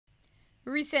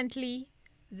Recently,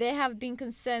 there have been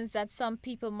concerns that some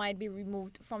people might be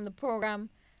removed from the program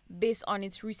based on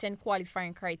its recent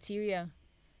qualifying criteria.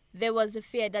 There was a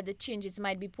fear that the changes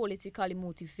might be politically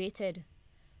motivated.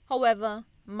 However,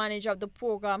 manager of the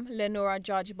program, Leonora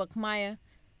George Buckmire,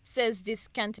 says this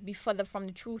can't be further from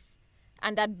the truth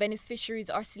and that beneficiaries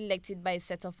are selected by a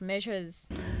set of measures.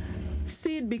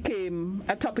 Seed became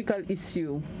a topical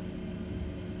issue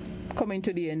coming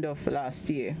to the end of last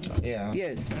year. Yeah.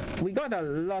 Yes, we got a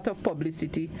lot of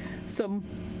publicity, some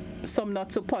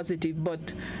not so positive,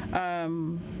 but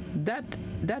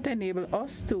that enabled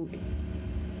us to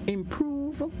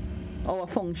improve our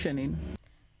functioning.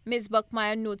 Ms.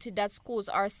 Buckmire noted that scores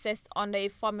are assessed under a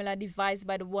formula devised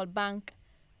by the World Bank,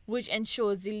 which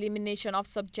ensures the elimination of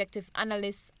subjective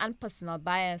analysis and personal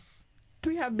bias.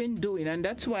 We have been doing, and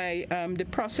that's why the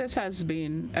process has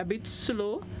been a bit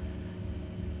slow,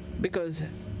 because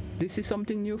this is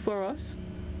something new for us.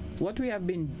 What we have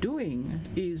been doing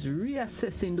is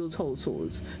reassessing those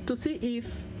households to see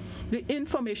if the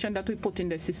information that we put in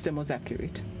the system was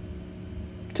accurate.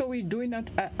 So we're doing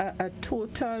a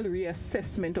total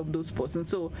reassessment of those persons.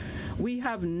 So we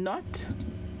have not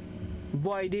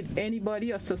voided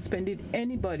anybody or suspended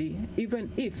anybody,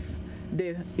 even if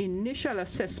the initial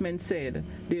assessment said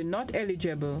they're not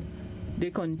eligible. They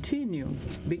continue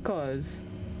because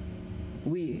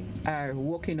we are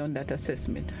working on that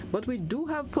assessment. But we do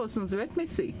have persons, let me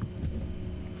see,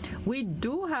 we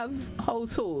do have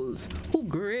households who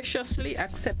graciously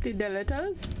accepted the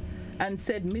letters and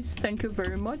said, Miss, thank you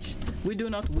very much. We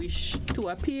do not wish to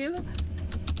appeal.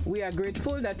 We are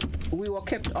grateful that we were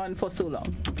kept on for so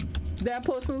long. There are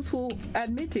persons who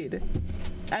admitted,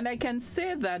 and I can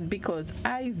say that because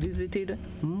I visited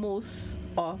most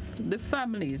of the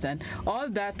families, and all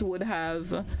that would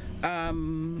have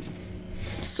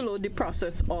slowed the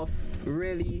process of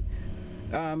really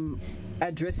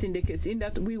addressing the case, in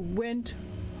that we went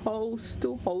house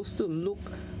to house to look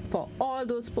for all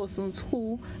those persons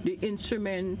who the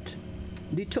instrument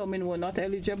determined were not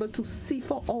eligible, to see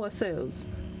for ourselves.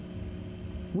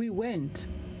 We went.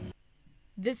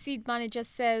 The seed manager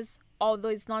says, although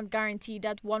it's not guaranteed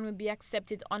that one will be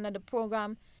accepted under the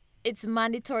program, it's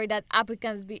mandatory that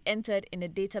applicants be entered in a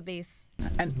database.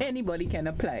 And anybody can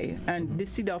apply, and the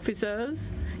seed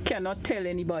officers cannot tell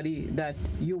anybody that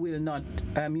you will not,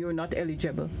 you're not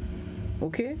eligible.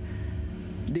 Okay?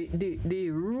 The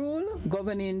rule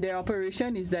governing their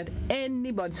operation is that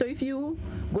anybody, so if you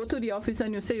go to the office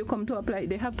and you say you come to apply,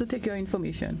 they have to take your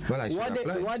information. Well,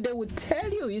 what they would tell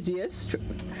you is,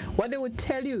 what they would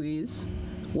tell you is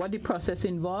what the process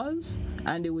involves,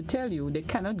 and they would tell you they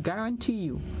cannot guarantee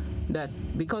you that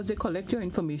because they collect your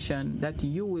information that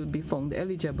you will be found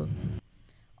eligible.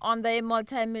 Under a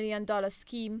multi-million-dollar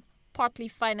scheme, partly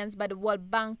financed by the World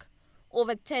Bank,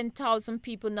 over 10,000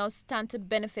 people now stand to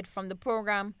benefit from the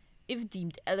program if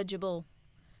deemed eligible.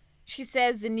 She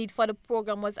says the need for the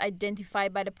program was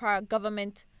identified by the prior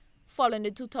government following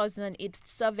the 2008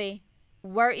 survey,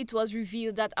 where it was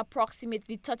revealed that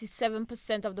approximately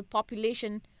 37% of the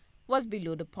population was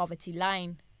below the poverty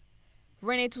line.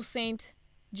 Renee Toussaint,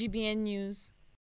 GBN News.